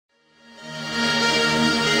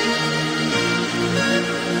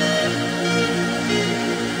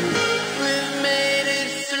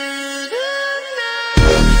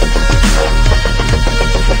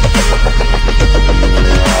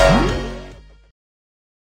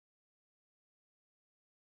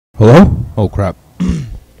Hello? Oh crap.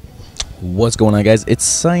 What's going on, guys? It's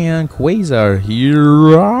CyanQuasar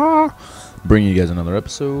here. Bringing you guys another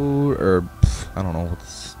episode, or I don't know what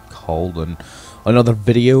it's called, and another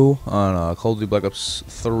video on Call of Duty Black Ops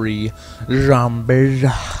 3 Zombies.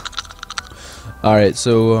 Alright,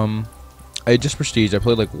 so I just prestiged. I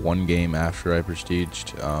played like one game after I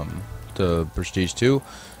prestiged to Prestige 2.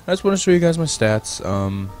 I just want to show you guys my stats.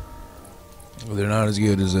 They're not as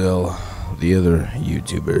good as the other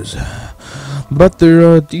YouTubers, but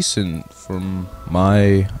they're decent from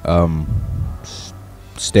my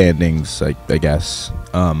standings, I guess.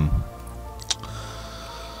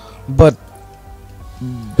 But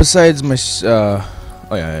besides my oh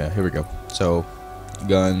yeah, here we go. So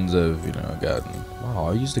guns have gotten. Wow,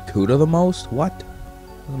 I used the Kuda the most. What?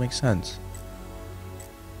 Doesn't make sense.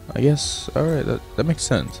 I guess. All right, that makes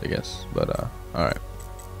sense. I guess, but all right.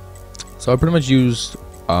 So I pretty much used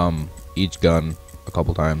each gun a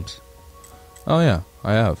couple times. Oh yeah,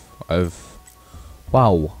 I have.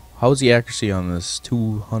 Wow, how is the accuracy on this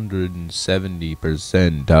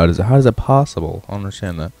 270%? How is that possible? I don't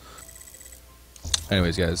understand that.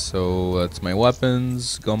 Anyways, guys, so that's my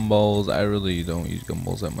weapons, gumballs. I really don't use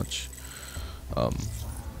gumballs that much.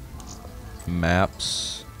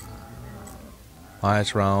 Maps.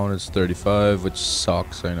 Highest round is 35, which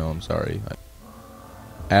sucks. I know. I'm sorry.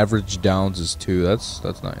 Average downs is 2. That's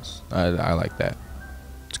nice. I like that.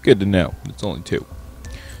 It's good to know. It's only 2.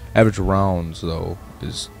 Average rounds though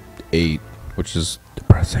is 8, which is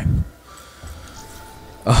depressing.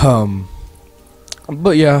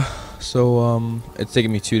 But yeah. So it's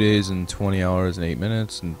taken me 2 days and 20 hours and 8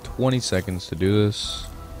 minutes and 20 seconds to do this.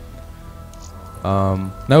 Now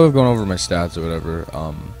we've gone over my stats or whatever.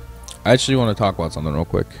 I actually want to talk about something real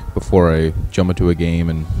quick before I jump into a game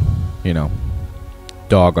and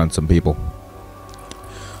dog on some people.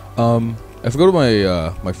 If I go to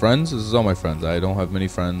my my friends, this is all my friends. I don't have many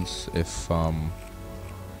friends. If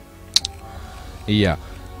yeah,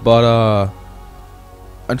 but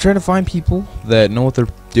I'm trying to find people that know what they're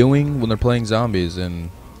doing when they're playing zombies, and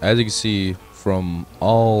as you can see from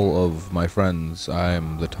all of my friends,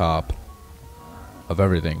 I'm the top of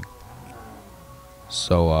everything.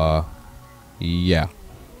 So yeah,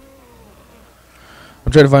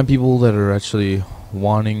 I'm trying to find people that are actually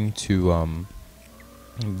wanting to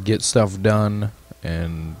get stuff done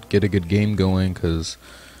and get a good game going, because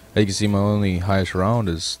as you can see, my only highest round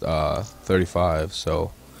is 35,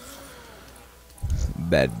 so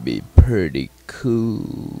that'd be pretty cool.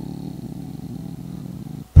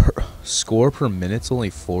 Score per minute's only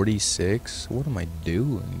 46. What am I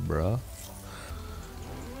doing, bruh?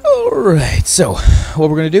 Alright, so what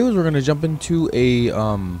we're gonna do is we're gonna jump into a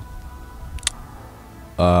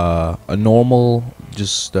normal,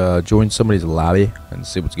 just join somebody's lobby and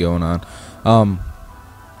see what's going on.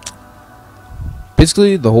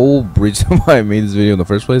 Basically the whole reason why I made this video in the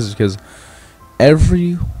first place is because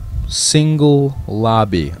every single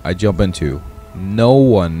lobby I jump into, no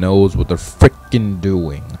one knows what they're freaking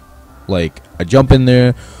doing. Like, I jump in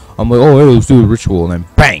there, I'm like, oh hey, let's do a ritual, and then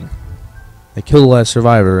bang, they kill the last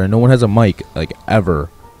survivor, and no one has a mic, like, ever.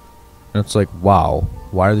 And it's like, wow,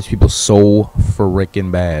 why are these people so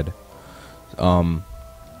freaking bad?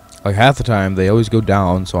 Like, half the time they always go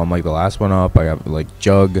down, so I'm like the last one up. I got like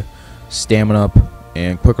jug, stamina up,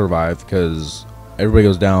 and quick revive, because everybody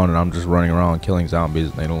goes down and I'm just running around killing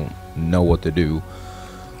zombies and they don't know what to do.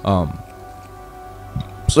 So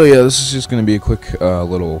yeah, this is just gonna be a quick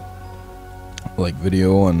little like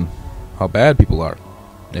video on how bad people are.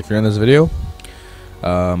 If you're in this video,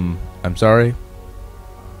 I'm sorry.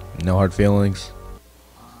 No hard feelings.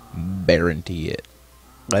 Guarantee it.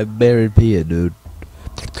 I guarantee it, dude.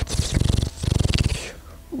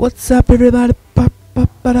 What's up, everybody?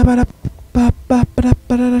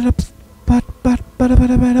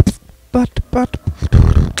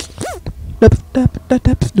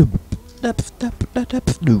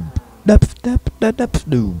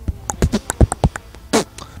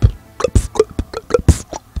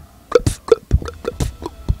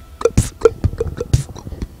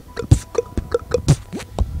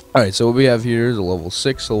 Alright, so what we have here is a level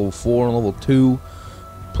 6, level 4, and level 2.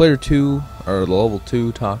 Player 2, or the level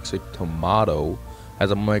 2 Toxic Tomato,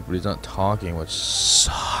 has a mic, but he's not talking, which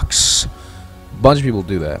sucks. A bunch of people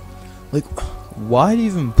do that. Like, why do you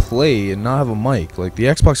even play and not have a mic? Like, the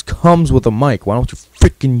Xbox comes with a mic. Why don't you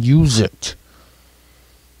freaking use it?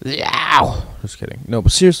 Yeah. Just kidding. No,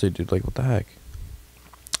 but seriously, dude, like, what the heck?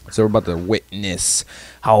 So we're about to witness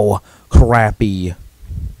how crappy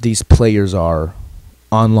these players are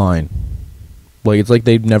online. Like, it's like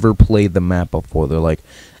they've never played the map before. They're like,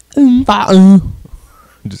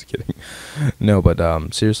 just kidding. No, but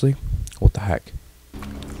seriously, what the heck?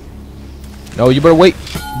 No, you better wait.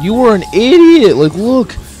 You were an idiot. Like,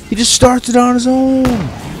 look, he just starts it on his own.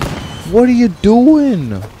 What are you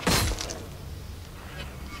doing?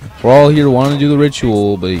 We're all here wanting to do the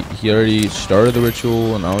ritual, but he already started the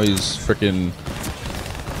ritual, and now he's freaking.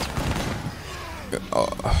 I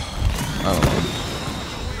don't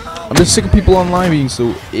know. I'm just sick of people online being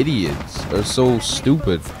so idiots or so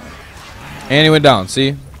stupid. And he went down.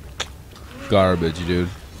 See? Garbage, dude.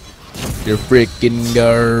 You're freaking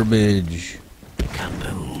garbage.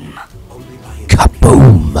 Kaboom.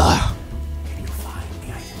 Kaboom.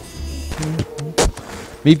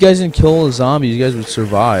 If you guys didn't kill a zombie, you guys would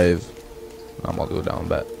survive. I'm about to go down,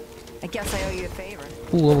 bet. I guess I owe you a favor.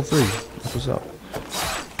 Ooh, level 3. What's up?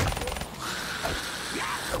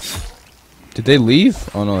 Did they leave?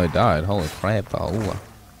 Oh no, they died. Holy crap. Oh.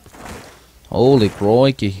 Holy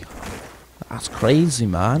crikey. That's crazy,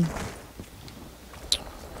 man.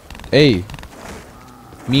 Hey.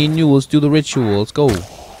 Me and you, let's do the ritual. Let's go.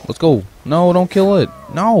 Let's go. No, don't kill it.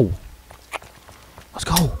 No. Let's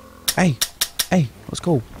go. Hey. Hey, let's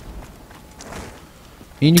go.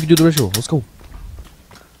 Me and you can do the ritual. Let's go.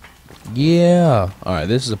 Yeah. Alright,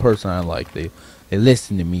 this is a person I like. They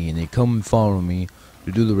listen to me and they come and follow me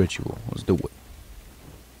to do the ritual. Let's do it.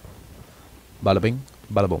 Bada bing,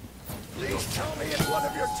 bada boom. Please tell me it's one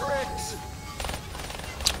of your tricks.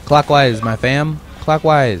 Clockwise, my fam.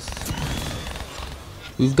 Clockwise.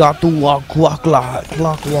 We've got to walk clockwise.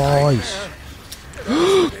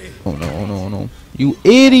 Oh no, oh no, oh no. You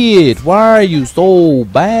idiot! Why are you so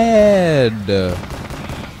bad?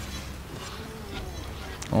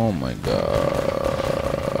 Oh my gosh.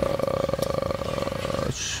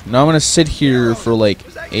 Now I'm gonna sit here for like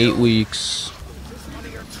 8 weeks.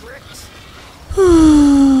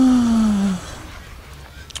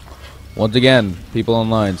 Once again, people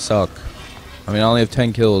online suck. I mean, I only have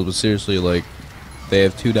 10 kills, but seriously, like, they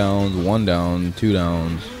have 2 downs, 1 down, 2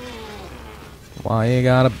 downs. Why you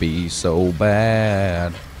gotta be so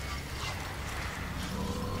bad?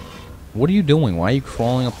 What are you doing? Why are you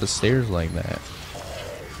crawling up the stairs like that?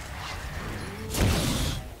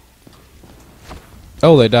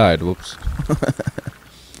 Oh, they died. Whoops.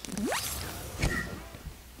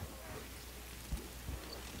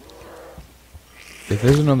 If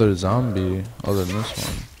there's another zombie other than this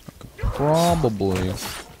one, I could probably.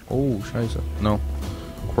 Oh, scheiße. No.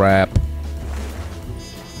 Crap.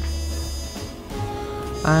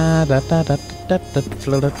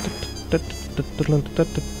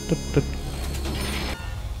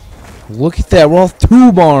 Look at that, we're all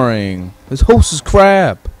 2-barring. This host is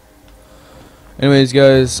crap. Anyways,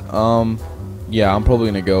 guys, yeah, I'm probably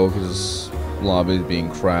gonna go because this lobby is being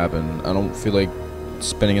crap, and I don't feel like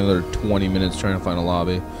spending another 20 minutes trying to find a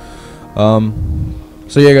lobby.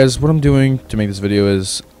 So yeah, guys, what I'm doing to make this video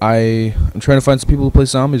is I'm trying to find some people to play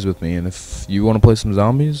zombies with me, and if you want to play some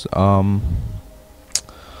zombies,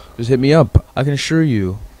 just hit me up. I can assure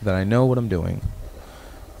you that I know what I'm doing.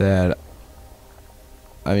 That,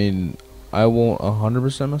 I mean, I won't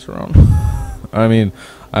 100% mess around. I mean,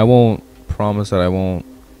 I won't promise that I won't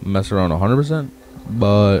mess around 100%,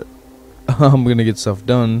 but I'm gonna get stuff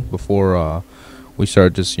done before we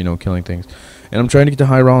start just, you know, killing things. And I'm trying to get to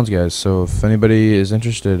high rounds, guys, so if anybody is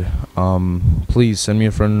interested, please send me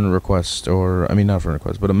a friend request, or, I mean, not a friend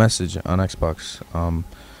request, but a message on Xbox.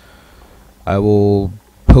 I will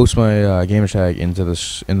post my gamer tag into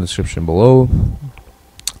this in the description below.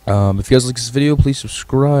 If you guys like this video, please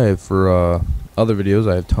subscribe for other videos.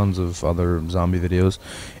 I have tons of other zombie videos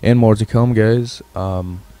and more to come, guys.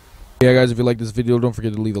 Yeah, guys, if you like this video, don't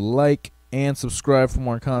forget to leave a like and subscribe for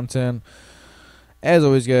more content. As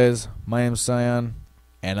always, guys, my name's Cyan,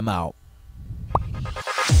 and I'm out.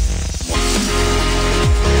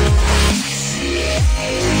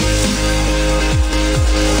 Yeah.